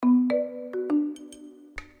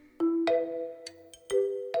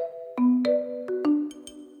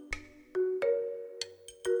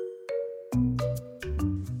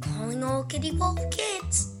Kitty Wolf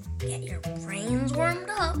Kids. Get your brains warmed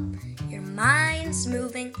up, your minds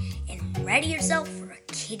moving, and ready yourself for a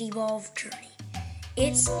Kitty Wolf journey.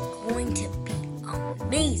 It's going to be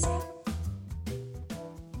amazing.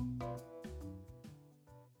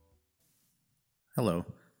 Hello,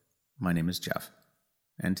 my name is Jeff,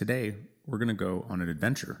 and today we're going to go on an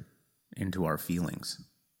adventure into our feelings,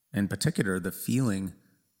 in particular the feeling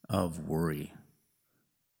of worry.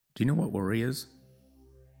 Do you know what worry is?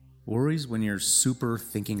 Worry is when you're super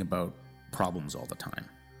thinking about problems all the time.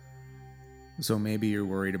 So maybe you're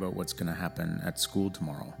worried about what's going to happen at school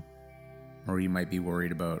tomorrow, or you might be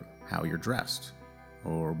worried about how you're dressed,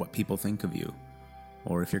 or what people think of you,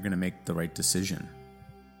 or if you're going to make the right decision.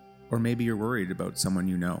 Or maybe you're worried about someone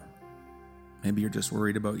you know. Maybe you're just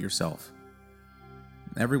worried about yourself.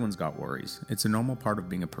 Everyone's got worries. It's a normal part of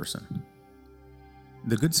being a person.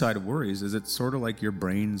 The good side of worries is it's sort of like your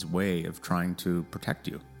brain's way of trying to protect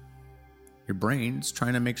you. Your brain's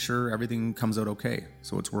trying to make sure everything comes out okay,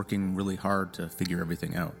 so it's working really hard to figure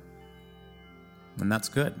everything out. And that's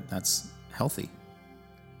good. That's healthy.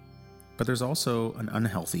 But there's also an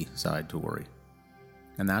unhealthy side to worry.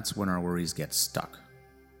 And that's when our worries get stuck.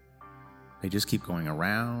 They just keep going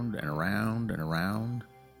around and around and around,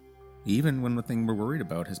 even when the thing we're worried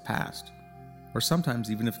about has passed. Or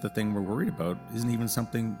sometimes even if the thing we're worried about isn't even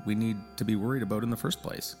something we need to be worried about in the first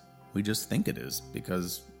place. We just think it is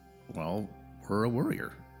because, well, we're a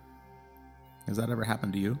worrier. Has that ever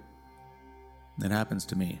happened to you? It happens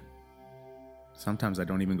to me. Sometimes I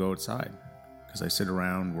don't even go outside because I sit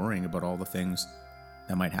around worrying about all the things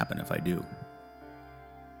that might happen if I do.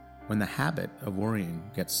 When the habit of worrying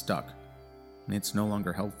gets stuck, it's no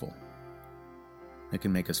longer helpful. It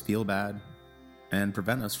can make us feel bad and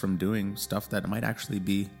prevent us from doing stuff that might actually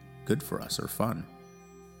be good for us or fun.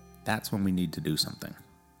 That's when we need to do something.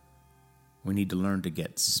 We need to learn to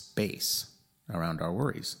get space around our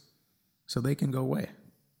worries so they can go away.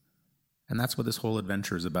 And that's what this whole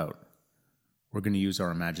adventure is about. We're going to use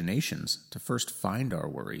our imaginations to first find our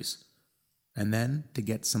worries and then to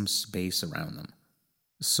get some space around them.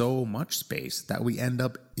 So much space that we end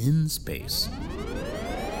up in space.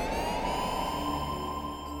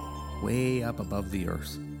 Way up above the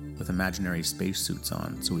earth with imaginary spacesuits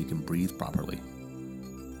on so we can breathe properly.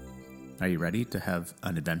 Are you ready to have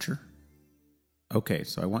an adventure? Okay,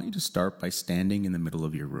 so I want you to start by standing in the middle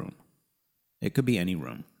of your room. It could be any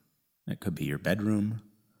room. It could be your bedroom,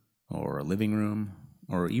 or a living room,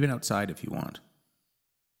 or even outside if you want.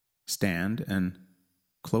 Stand and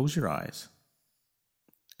close your eyes.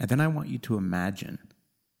 And then I want you to imagine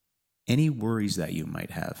any worries that you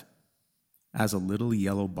might have as a little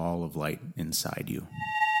yellow ball of light inside you.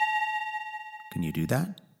 Can you do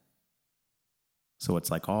that? So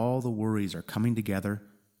it's like all the worries are coming together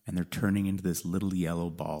and they're turning into this little yellow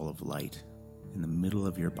ball of light in the middle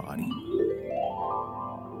of your body.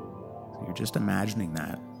 So you're just imagining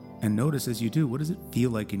that. And notice as you do, what does it feel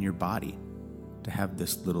like in your body to have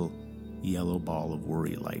this little yellow ball of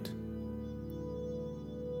worry light?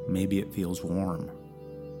 Maybe it feels warm,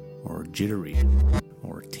 or jittery,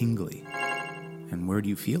 or tingly. And where do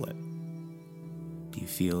you feel it? Do you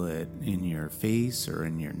feel it in your face, or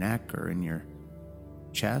in your neck, or in your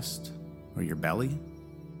chest, or your belly?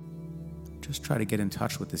 Just try to get in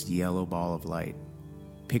touch with this yellow ball of light,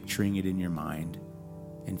 picturing it in your mind,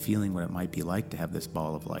 and feeling what it might be like to have this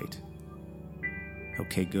ball of light.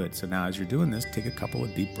 Okay, good. So now as you're doing this, take a couple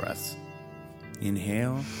of deep breaths.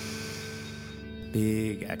 Inhale.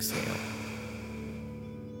 Big exhale.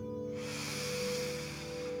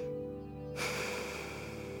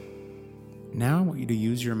 Now I want you to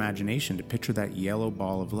use your imagination to picture that yellow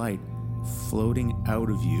ball of light floating out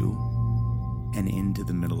of you and into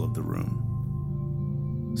the middle of the room.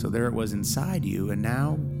 So there it was inside you, and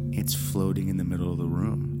now it's floating in the middle of the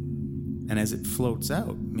room. And as it floats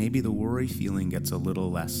out, maybe the worry feeling gets a little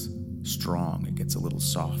less strong. It gets a little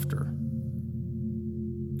softer.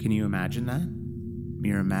 Can you imagine that?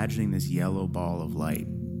 You're imagining this yellow ball of light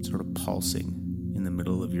sort of pulsing in the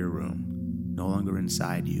middle of your room, no longer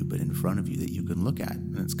inside you, but in front of you that you can look at,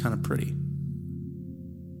 and it's kind of pretty.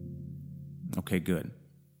 Okay, good.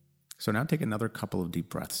 So now take another couple of deep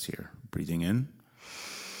breaths here. Breathing in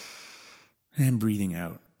and breathing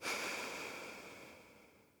out.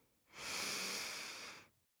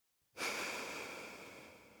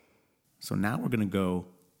 So now we're going to go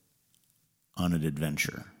on an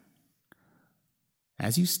adventure.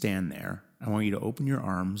 As you stand there, I want you to open your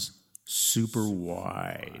arms super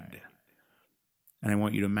wide. And I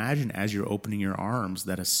want you to imagine as you're opening your arms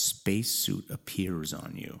that a spacesuit appears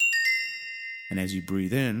on you. And as you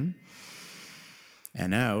breathe in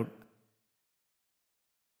and out,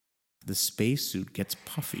 the spacesuit gets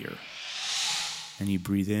puffier. And you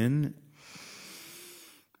breathe in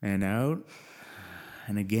and out.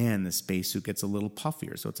 And again, the spacesuit gets a little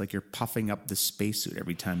puffier. So it's like you're puffing up the spacesuit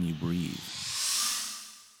every time you breathe.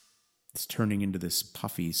 It's turning into this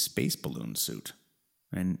puffy space balloon suit.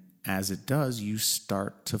 And as it does, you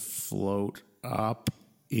start to float up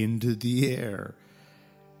into the air.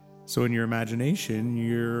 So in your imagination,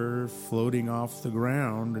 you're floating off the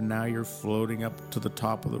ground, and now you're floating up to the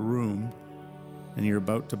top of the room. And you're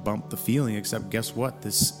about to bump the feeling, except guess what?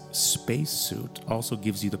 This spacesuit also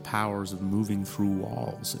gives you the powers of moving through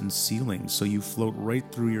walls and ceilings. So you float right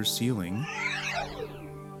through your ceiling.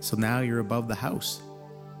 So now you're above the house.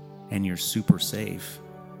 And you're super safe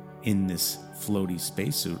in this floaty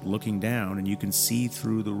spacesuit looking down, and you can see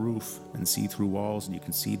through the roof and see through walls, and you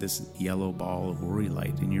can see this yellow ball of worry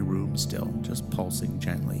light in your room still, just pulsing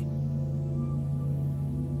gently.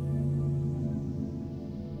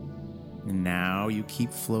 And now you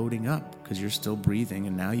keep floating up because you're still breathing,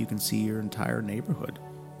 and now you can see your entire neighborhood.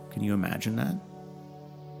 Can you imagine that?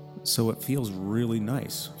 So it feels really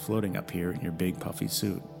nice floating up here in your big puffy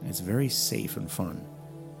suit. It's very safe and fun.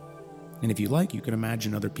 And if you like, you can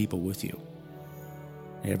imagine other people with you.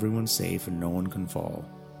 Everyone's safe and no one can fall.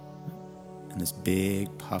 And this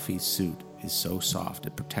big puffy suit is so soft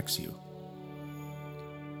it protects you.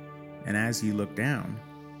 And as you look down,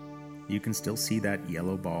 you can still see that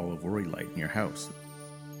yellow ball of worry light in your house.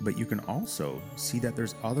 But you can also see that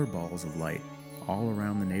there's other balls of light all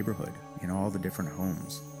around the neighborhood in all the different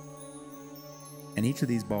homes. And each of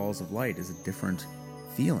these balls of light is a different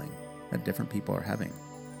feeling that different people are having.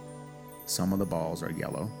 Some of the balls are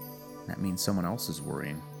yellow. That means someone else is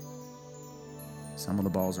worrying. Some of the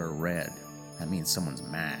balls are red. That means someone's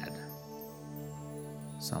mad.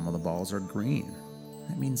 Some of the balls are green.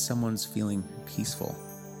 That means someone's feeling peaceful.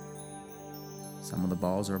 Some of the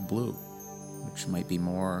balls are blue, which might be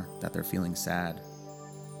more that they're feeling sad.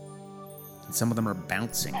 And some of them are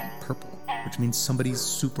bouncing in purple, which means somebody's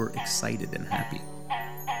super excited and happy.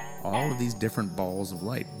 All of these different balls of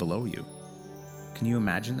light below you. Can you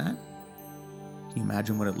imagine that? Can you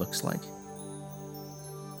imagine what it looks like?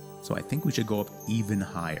 So I think we should go up even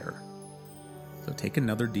higher. So take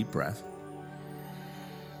another deep breath.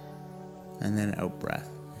 And then out breath.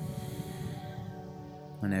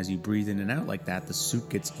 And as you breathe in and out like that, the suit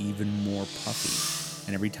gets even more puffy.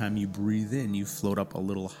 And every time you breathe in, you float up a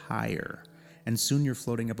little higher. And soon you're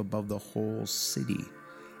floating up above the whole city.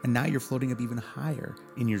 And now you're floating up even higher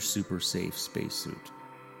in your super safe spacesuit.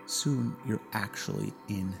 Soon you're actually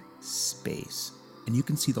in space. And you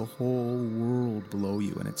can see the whole world below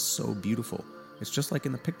you, and it's so beautiful. It's just like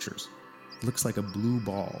in the pictures. It looks like a blue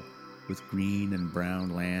ball with green and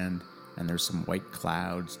brown land, and there's some white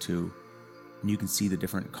clouds too. And you can see the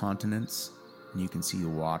different continents, and you can see the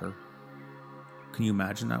water. Can you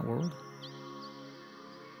imagine that world?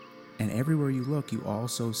 And everywhere you look, you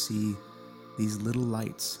also see these little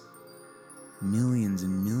lights. Millions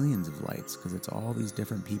and millions of lights, because it's all these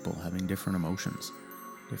different people having different emotions,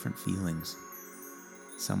 different feelings.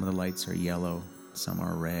 Some of the lights are yellow, some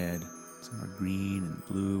are red, some are green and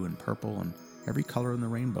blue and purple, and every color in the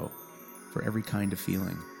rainbow for every kind of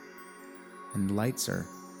feeling. And the lights are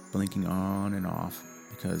blinking on and off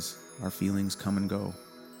because our feelings come and go.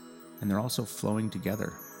 And they're also flowing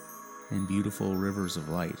together in beautiful rivers of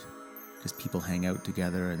light because people hang out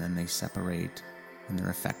together and then they separate and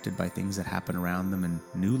they're affected by things that happen around them, and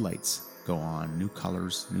new lights go on, new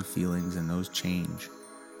colors, new feelings, and those change.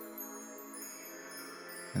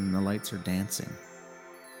 And the lights are dancing.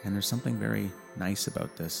 And there's something very nice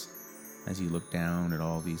about this. As you look down at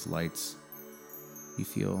all these lights, you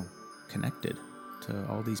feel connected to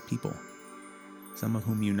all these people, some of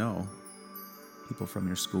whom you know, people from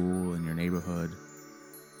your school and your neighborhood,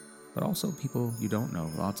 but also people you don't know,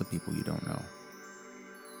 lots of people you don't know.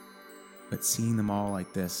 But seeing them all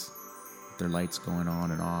like this, with their lights going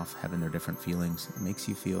on and off, having their different feelings, it makes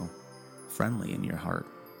you feel friendly in your heart.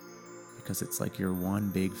 Because it's like you're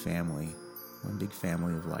one big family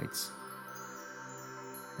of lights.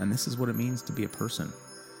 And this is what it means to be a person.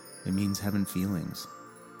 It means having feelings.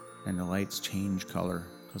 And the lights change color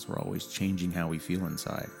because we're always changing how we feel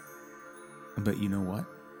inside. But you know what?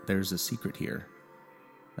 There's a secret here.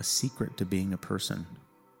 A secret to being a person.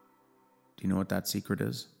 Do you know what that secret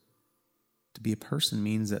is? To be a person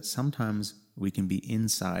means that sometimes we can be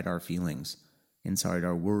inside our feelings, inside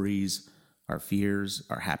our worries, our fears,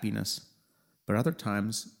 our happiness. But other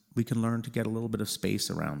times, we can learn to get a little bit of space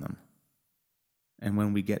around them. And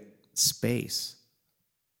when we get space,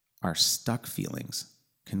 our stuck feelings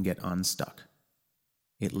can get unstuck.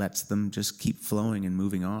 It lets them just keep flowing and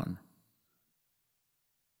moving on.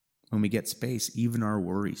 When we get space, even our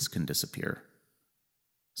worries can disappear.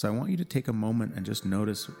 So I want you to take a moment and just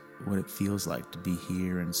notice what it feels like to be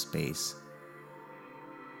here in space.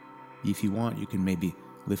 If you want, you can maybe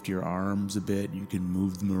lift your arms a bit. You can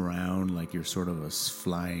move them around like you're sort of a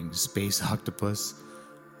flying space octopus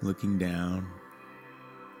looking down.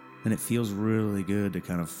 And it feels really good to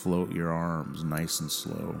kind of float your arms nice and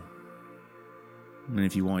slow. And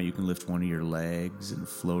if you want, you can lift one of your legs and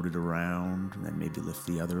float it around, and then maybe lift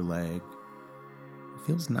the other leg. It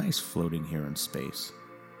feels nice floating here in space.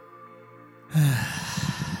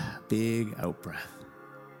 Big out breath.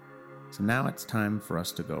 So now it's time for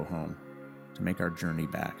us to go home, to make our journey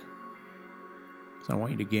back. So I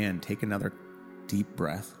want you to again take another deep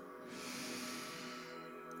breath.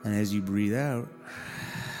 And as you breathe out,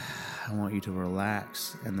 I want you to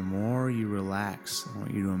relax. And the more you relax, I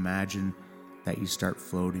want you to imagine that you start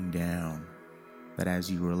floating down. That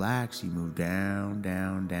as you relax, you move down,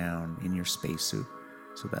 down, down in your spacesuit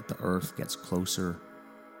so that the earth gets closer,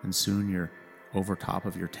 and soon you're over top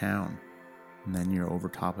of your town, and then you're over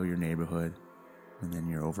top of your neighborhood, and then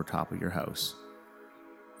you're over top of your house.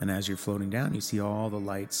 And as you're floating down, you see all the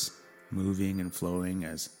lights moving and flowing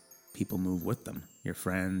as people move with them. Your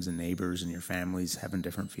friends and neighbors and your families having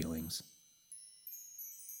different feelings.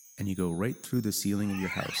 And you go right through the ceiling of your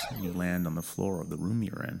house, and you land on the floor of the room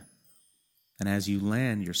you're in. And as you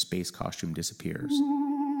land, your space costume disappears.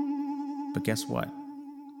 But guess what?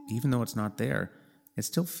 Even though it's not there, it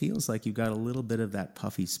still feels like you got a little bit of that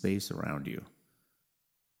puffy space around you.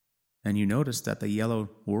 And you notice that the yellow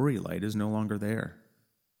worry light is no longer there.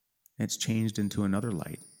 It's changed into another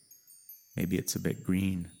light. Maybe it's a bit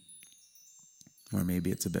green, or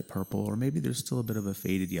maybe it's a bit purple, or maybe there's still a bit of a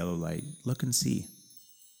faded yellow light. Look and see.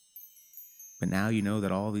 But now you know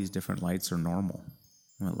that all these different lights are normal,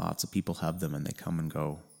 and that lots of people have them and they come and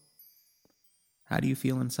go. How do you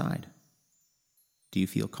feel inside? Do you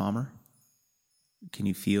feel calmer? Can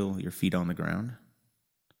you feel your feet on the ground?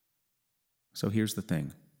 So here's the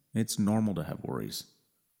thing. It's normal to have worries.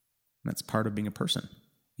 That's part of being a person.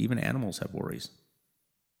 Even animals have worries.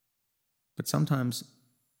 But sometimes,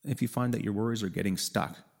 if you find that your worries are getting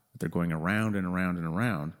stuck, that they're going around and around and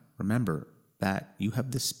around, remember that you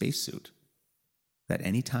have this spacesuit. That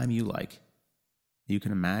anytime you like, you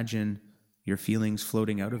can imagine your feelings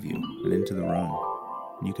floating out of you and into the room.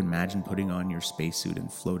 And you can imagine putting on your spacesuit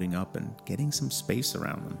and floating up and getting some space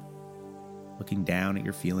around them. Looking down at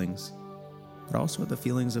your feelings, but also at the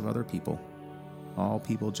feelings of other people. All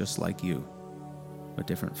people just like you, with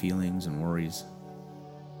different feelings and worries.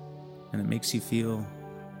 And it makes you feel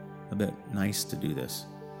a bit nice to do this,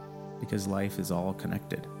 because life is all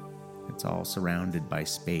connected. It's all surrounded by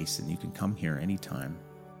space, and you can come here anytime.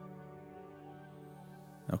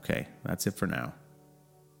 Okay, that's it for now.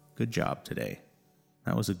 Good job today.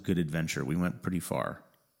 That was a good adventure. We went pretty far.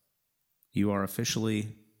 You are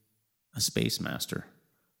officially a space master.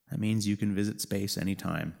 That means you can visit space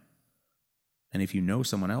anytime. And if you know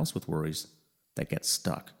someone else with worries that gets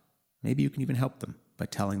stuck, maybe you can even help them by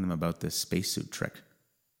telling them about this spacesuit trick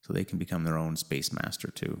so they can become their own space master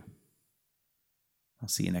too. I'll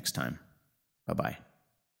see you next time. Bye-bye.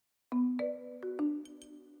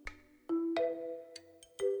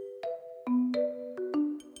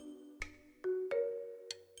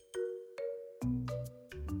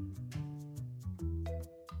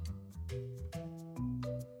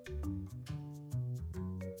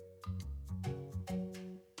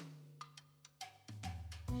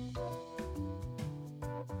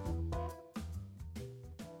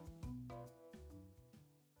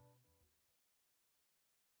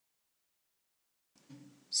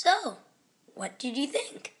 So, what did you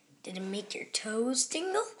think? Did it make your toes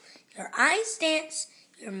tingle, your eyes dance,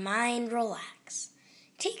 your mind relax?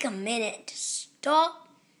 Take a minute to stop,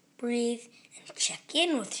 breathe, and check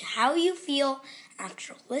in with how you feel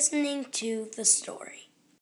after listening to the story.